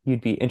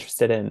you'd be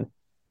interested in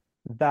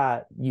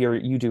that.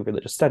 You do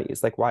religious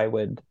studies. Like,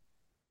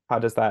 how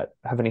does that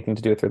have anything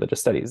to do with religious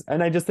studies?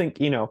 And I just think,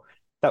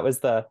 that was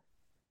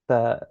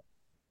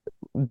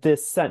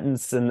this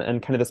sentence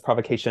and kind of this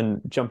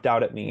provocation jumped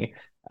out at me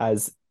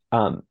as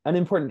an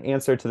important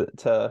answer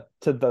to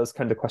those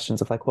kind of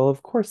questions of like, well,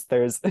 of course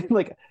there's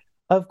like,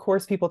 of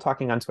course people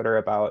talking on Twitter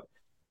about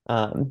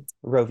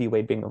Roe v.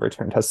 Wade being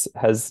overturned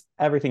has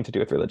everything to do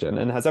with religion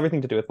and has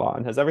everything to do with law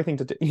and has everything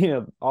to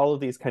do, all of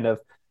these kind of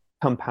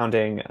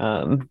compounding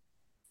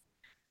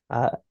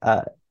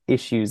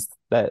issues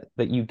that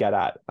you get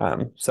at.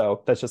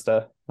 So that's just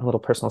a little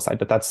personal side,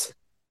 but that's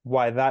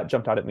why that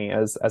jumped out at me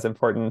as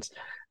important.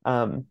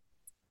 I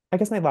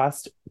guess my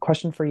last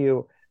question for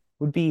you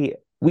would be,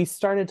 we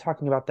started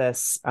talking about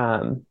this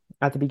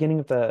at the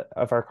beginning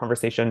of our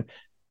conversation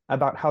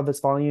about how this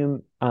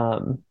volume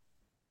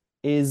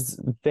is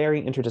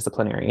very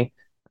interdisciplinary.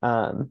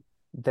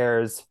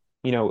 There's,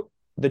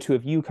 the two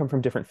of you come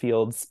from different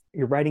fields.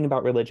 You're writing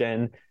about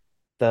religion.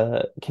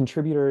 The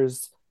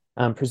contributors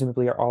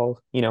presumably are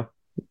all,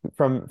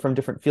 from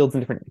different fields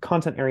and different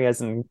content areas,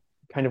 and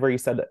kind of where you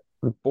said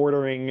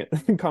bordering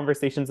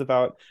conversations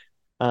about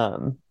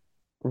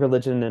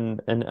religion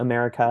in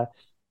America.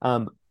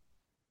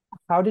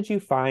 How did you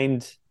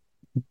find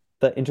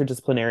the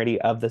interdisciplinarity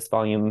of this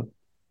volume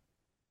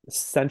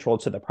central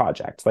to the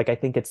project? Like, I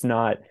think it's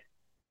not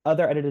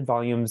other edited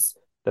volumes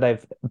that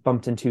I've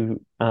bumped into.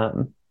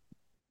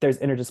 There's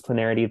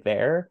interdisciplinarity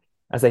there,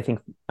 as I think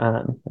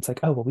it's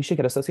like, oh, well, we should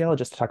get a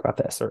sociologist to talk about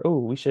this, or, oh,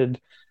 we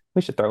should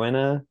throw in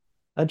a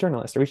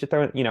journalist, or we should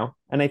throw in,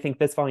 and I think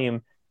this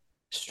volume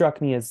struck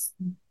me as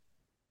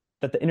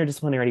that the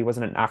interdisciplinarity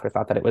wasn't an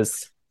afterthought, that it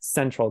was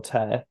central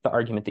to the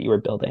argument that you were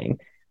building,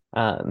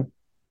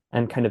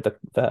 and kind of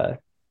the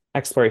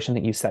exploration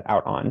that you set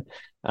out on.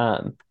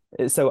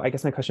 So I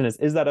guess my question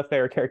is that a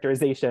fair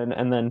characterization?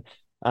 And then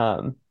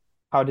how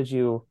did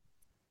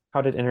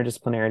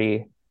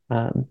interdisciplinarity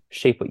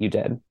shape what you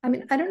did? I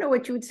mean, I don't know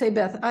what you would say,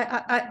 Beth.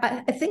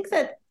 I think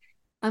that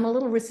I'm a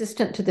little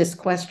resistant to this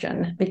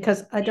question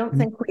because I don't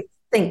think we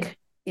think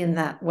in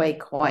that way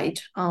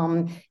quite.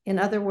 In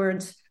other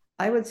words,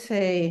 I would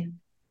say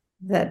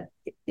that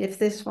if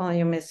this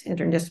volume is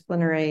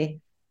interdisciplinary,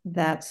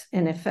 that's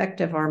an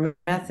effect of our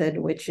method,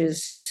 which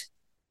is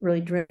really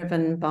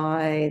driven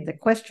by the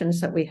questions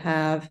that we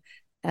have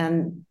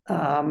and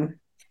the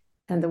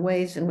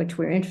ways in which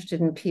we're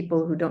interested in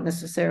people who don't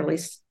necessarily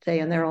stay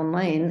in their own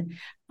lane.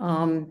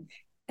 But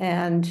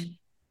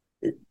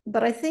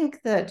I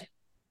think that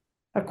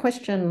a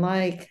question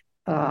like,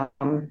 how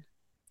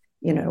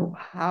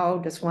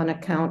does one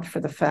account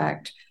for the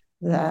fact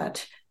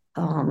that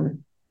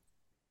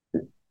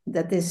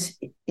that this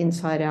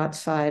inside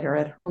outside or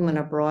at home and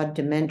abroad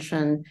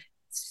dimension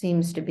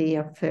seems to be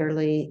a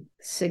fairly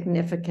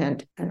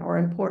significant or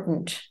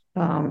important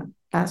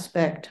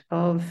aspect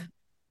of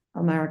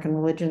American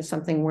Religion,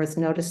 something worth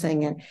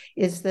noticing, and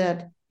is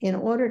that in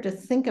order to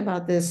think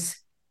about this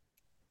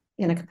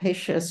in a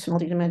capacious,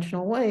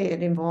 multidimensional way,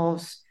 it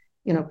involves,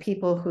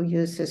 people who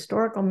use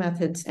historical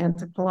methods,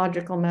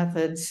 anthropological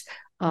methods,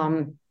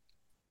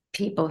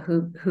 people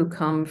who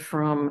come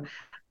from,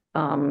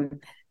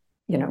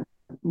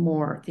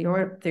 more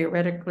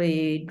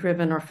theoretically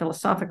driven or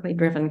philosophically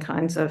driven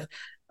kinds of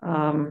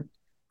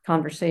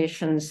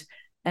conversations.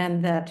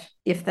 And that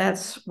if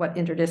that's what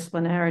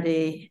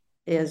interdisciplinarity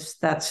is,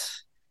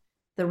 that's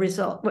the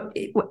result.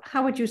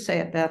 How would you say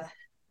it, Beth?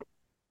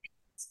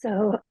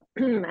 So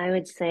I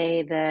would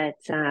say that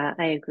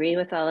I agree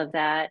with all of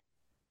that.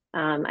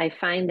 I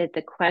find that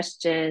the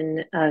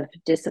question of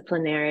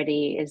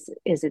disciplinarity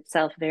is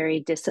itself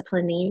very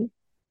disciplining,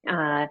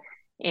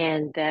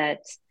 and that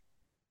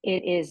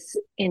it is,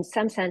 in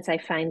some sense, I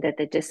find that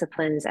the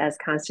disciplines as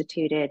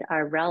constituted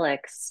are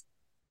relics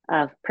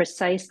of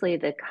precisely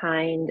the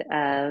kind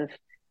of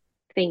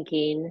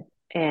thinking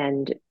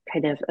and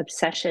kind of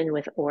obsession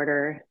with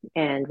order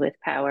and with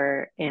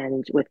power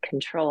and with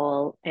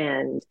control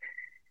and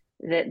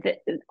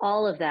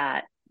all of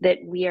that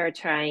we are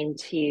trying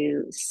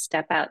to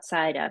step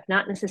outside of,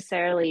 not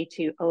necessarily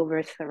to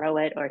overthrow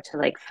it or to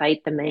like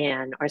fight the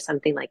man or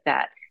something like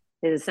that.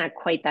 It's not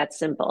quite that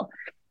simple,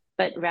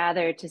 but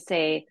rather to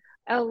say,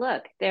 oh,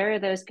 look, there are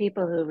those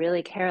people who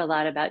really care a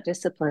lot about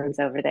disciplines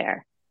over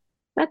there.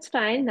 That's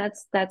fine.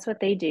 That's what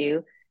they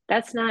do.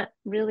 That's not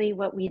really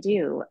what we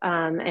do.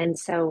 And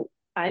so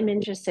I'm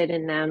interested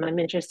in them. I'm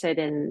interested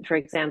in, for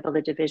example,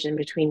 the division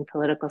between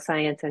political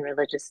science and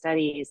religious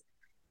studies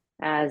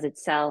as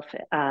itself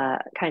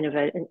kind of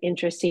an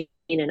interesting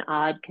and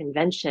odd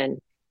convention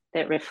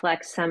that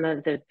reflects some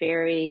of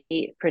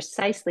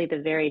precisely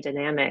the very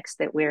dynamics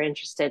that we're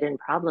interested in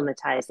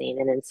problematizing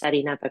and in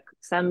setting up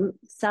some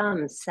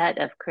set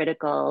of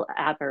critical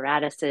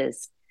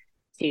apparatuses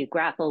to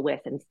grapple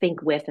with and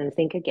think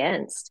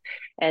against.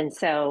 And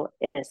so,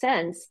 in a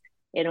sense,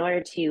 in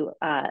order to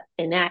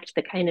enact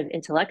the kind of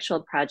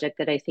intellectual project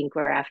that I think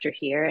we're after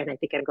here, and I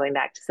think I'm going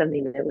back to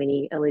something that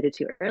Winnie alluded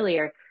to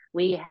earlier,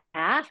 we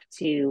have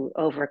to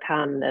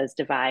overcome those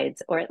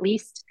divides, or at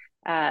least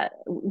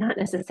not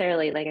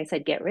necessarily, like I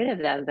said, get rid of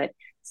them, but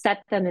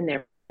set them in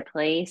their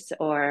place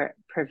or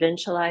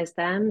provincialize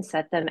them,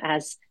 set them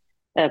as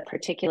a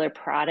particular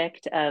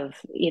product of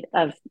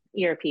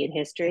European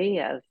history,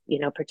 of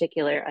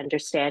particular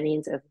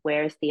understandings of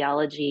where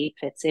theology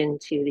fits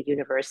into the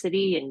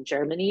university in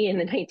Germany in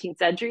the 19th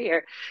century,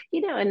 or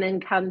and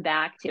then come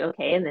back to,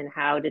 okay, and then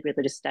how did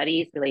religious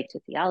studies relate to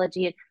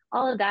theology? And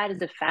all of that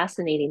is a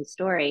fascinating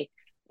story.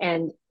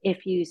 And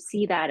if you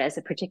see that as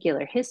a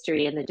particular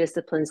history and the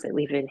disciplines that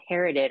we've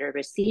inherited or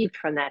received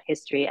from that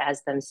history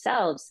as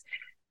themselves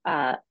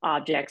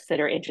objects that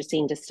are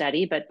interesting to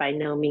study, but by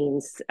no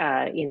means,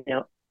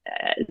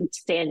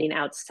 standing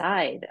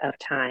outside of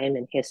time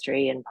and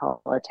history and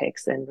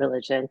politics and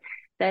religion,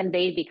 then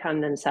they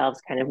become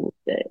themselves kind of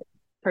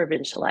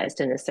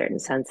provincialized in a certain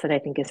sense that I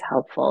think is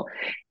helpful.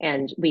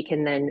 And we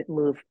can then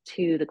move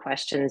to the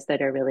questions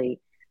that are really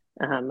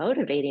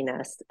motivating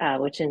us,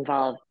 which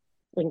involve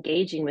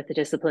engaging with the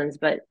disciplines.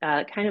 But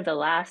kind of the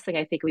last thing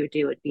I think we would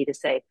do would be to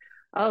say,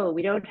 oh,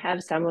 we don't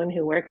have someone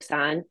who works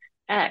on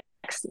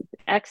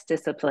X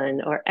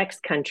discipline or X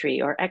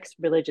country or X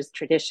religious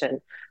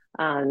tradition.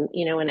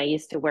 When I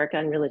used to work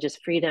on religious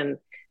freedom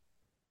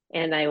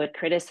and I would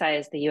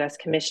criticize the US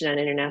Commission on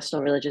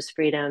International Religious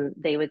Freedom,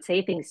 they would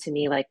say things to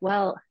me like,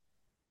 well,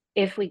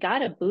 if we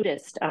got a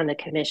Buddhist on the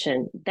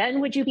commission, then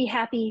would you be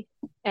happy?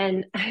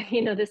 And,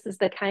 this is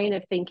the kind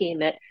of thinking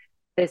that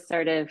this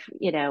sort of,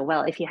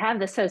 well, if you have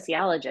the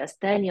sociologist,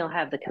 then you'll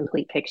have the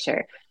complete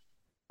picture.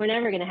 We're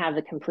never going to have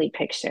the complete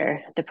picture.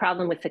 The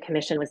problem with the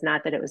commission was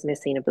not that it was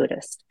missing a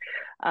Buddhist.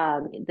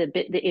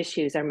 The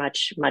issues are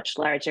much, much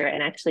larger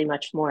and actually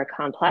much more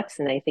complex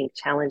and I think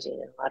challenging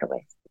in a lot of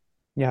ways.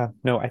 Yeah,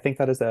 no, I think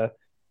that is a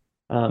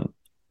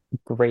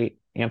great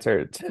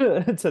answer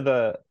to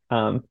the,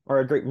 or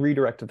a great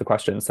redirect of the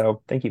question.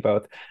 So thank you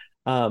both.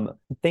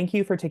 Thank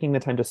you for taking the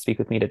time to speak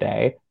with me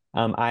today.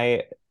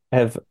 I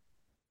have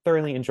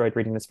thoroughly enjoyed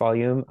reading this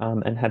volume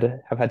and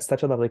have had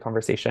such a lovely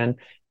conversation.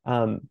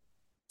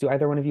 Do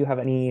either one of you have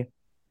any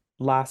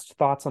last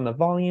thoughts on the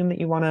volume that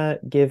you want to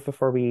give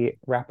before we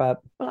wrap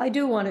up? Well, I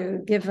do want to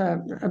give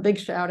a big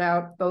shout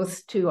out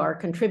both to our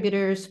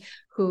contributors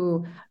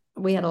who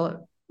we had a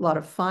lot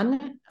of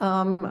fun.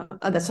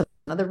 That's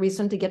another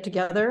reason to get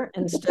together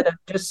instead of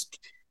just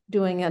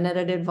doing an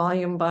edited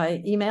volume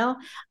by email.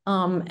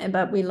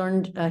 But we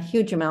learned a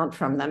huge amount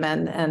from them,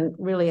 and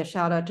really a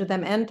shout out to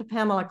them and to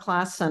Pamela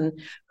Klassen,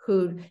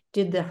 who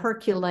did the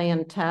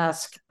Herculean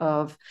task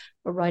of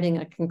writing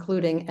a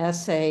concluding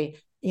essay,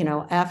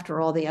 after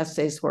all the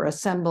essays were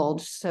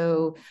assembled.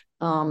 So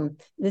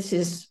this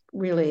is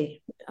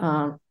really,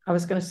 I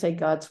was going to say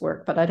God's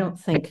work, but I don't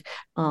think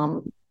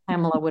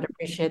Pamela would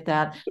appreciate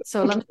that.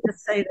 So let me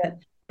just say that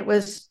it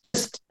was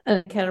just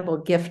an incredible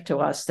gift to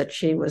us that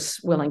she was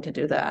willing to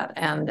do that.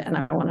 And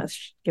I want to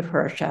give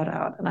her a shout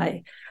out.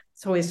 And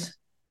it's always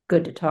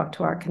good to talk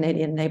to our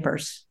Canadian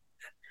neighbors.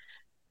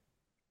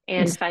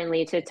 And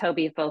finally, to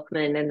Toby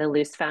Volkman and the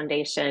Luce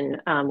Foundation,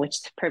 which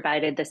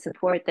provided the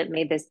support that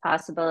made this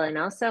possible and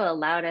also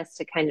allowed us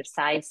to kind of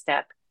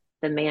sidestep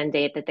the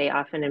mandate that they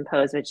often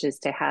impose, which is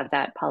to have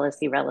that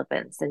policy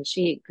relevance. And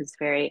she was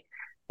very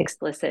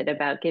explicit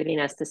about giving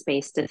us the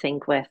space to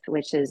think with,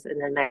 which is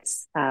an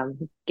immense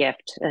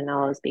gift, and I'll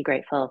always be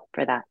grateful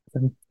for that.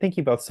 Thank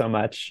you both so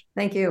much.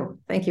 Thank you.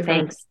 Thank you.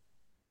 Thanks.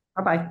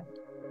 Bye-bye.